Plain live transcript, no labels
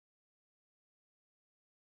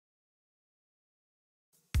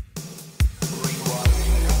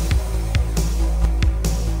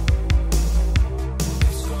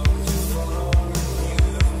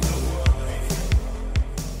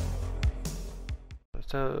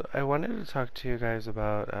So I wanted to talk to you guys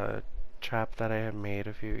about a trap that I had made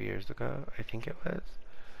a few years ago. I think it was.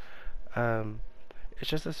 Um, it's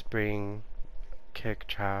just a spring kick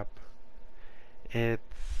trap.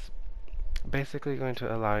 It's basically going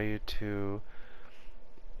to allow you to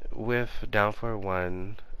whiff down for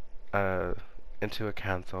one uh, into a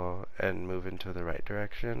cancel and move into the right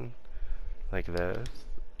direction, like this,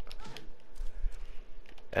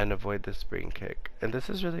 and avoid the spring kick. And this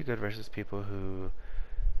is really good versus people who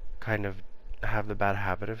kind of have the bad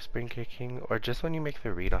habit of spring kicking, or just when you make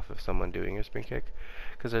the read off of someone doing your spring kick,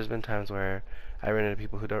 because there's been times where I run into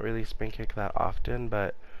people who don't really spring kick that often,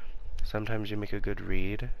 but sometimes you make a good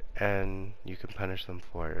read and you can punish them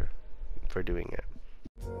for doing it.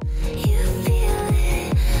 You feel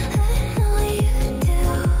it, I know you do.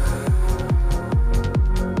 I'm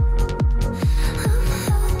hopeless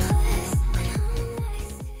when I'm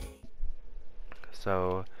next to you.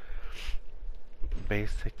 So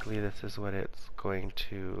basically this is what it's going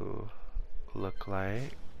to look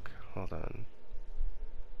like. Hold on.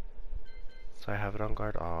 So I have it on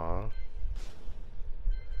guard all.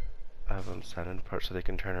 I have them set in approach so they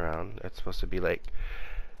can turn around. It's supposed to be like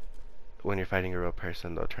when you're fighting a real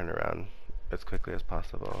person, they'll turn around as quickly as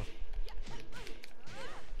possible.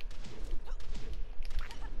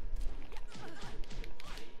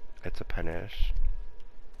 It's a punish.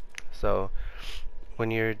 So when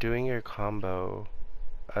you're doing your combo,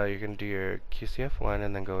 you're going to do your QCF1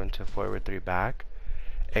 and then go into forward 3 back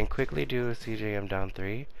and quickly do a CJM down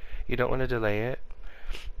 3. You don't want to delay it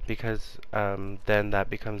because then that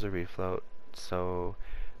becomes a refloat. So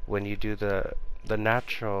when you do the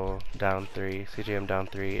natural down 3, CJM down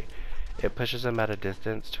 3, it pushes them at a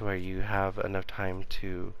distance to where you have enough time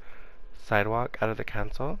to sidewalk out of the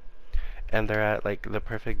cancel, and they're at like the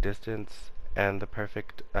perfect distance and the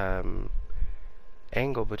perfect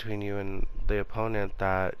angle between you and the opponent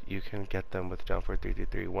that you can get them with down 4 3 2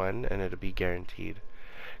 3 1, and it'll be guaranteed.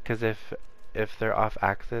 Because if they're off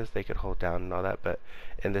axis, they could hold down and all that, but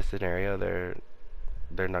in this scenario, they're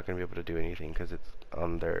not going to be able to do anything because it's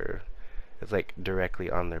on their, it's like directly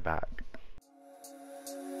on their back.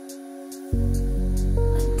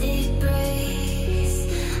 Deep breaths,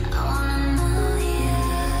 I wanna know you.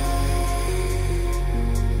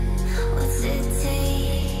 What's it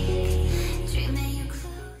take? Dreaming you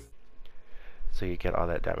close. So you get all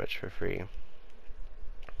that damage for free.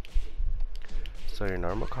 So your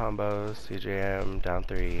normal combos, CJM, down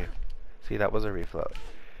 3. See, that was a refloat.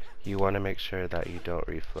 You want to make sure that you don't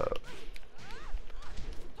refloat.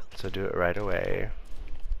 So do it right away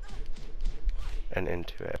and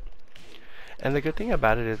into it. And the good thing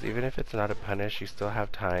about it is even if it's not a punish, you still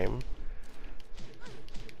have time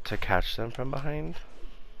to catch them from behind.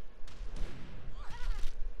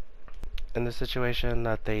 In the situation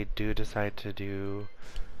that they do decide to do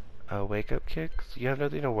wake-up kicks, you have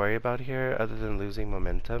nothing to worry about here other than losing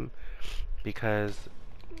momentum, because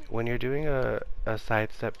when you're doing a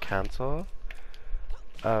sidestep cancel,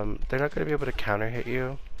 they're not going to be able to counter hit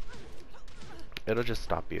you. It'll just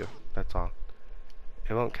stop you, that's all.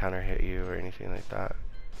 It won't counter hit you or anything like that.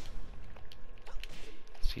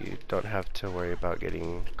 So you don't have to worry about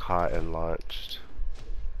getting caught and launched.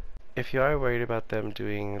 If you are worried about them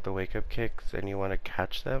doing the wake-up kicks and you want to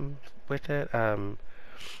catch them with it,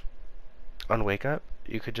 on wake up,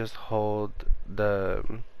 you could just hold the,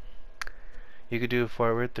 you could do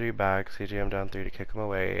forward 3 back, CJM down 3 to kick them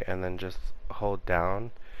away, and then just hold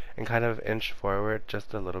down and kind of inch forward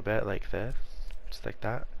just a little bit like this, just like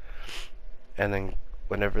that. And then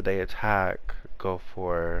whenever they attack, go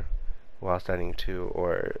for while standing 2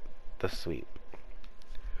 or the sweep.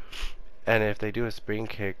 And if they do a spring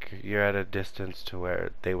kick, you're at a distance to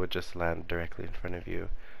where they would just land directly in front of you,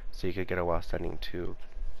 so you could get a while standing 2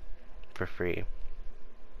 for free.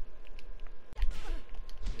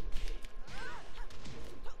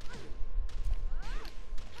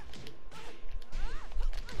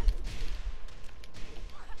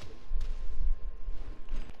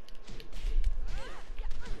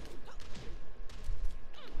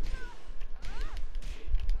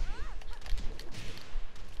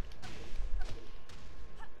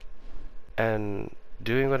 And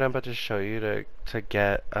doing what I'm about to show you to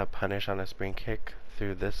get a punish on a spring kick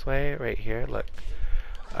through this way right here, look.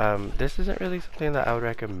 This isn't really something that I would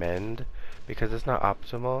recommend because it's not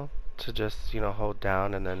optimal to just, you know, hold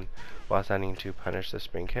down and then while standing to punish the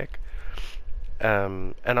spring kick.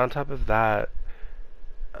 And on top of that,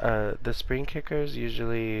 the spring kickers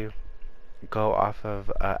usually go off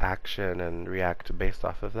of action and react based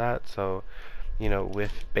off of that. So, you know,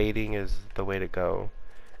 with baiting is the way to go.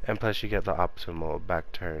 And plus you get the optimal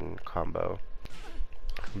back turn combo.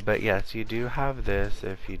 But yes, you do have this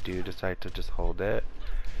if you do decide to just hold it,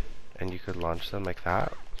 and you could launch them like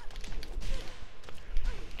that.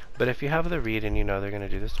 But if you have the read and you know they're going to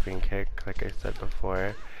do the screen kick, like I said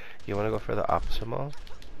before, you want to go for the optimal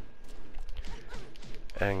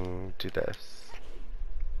and do this.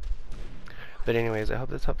 But anyways, I hope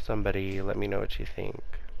this helps somebody. Let me know what you think.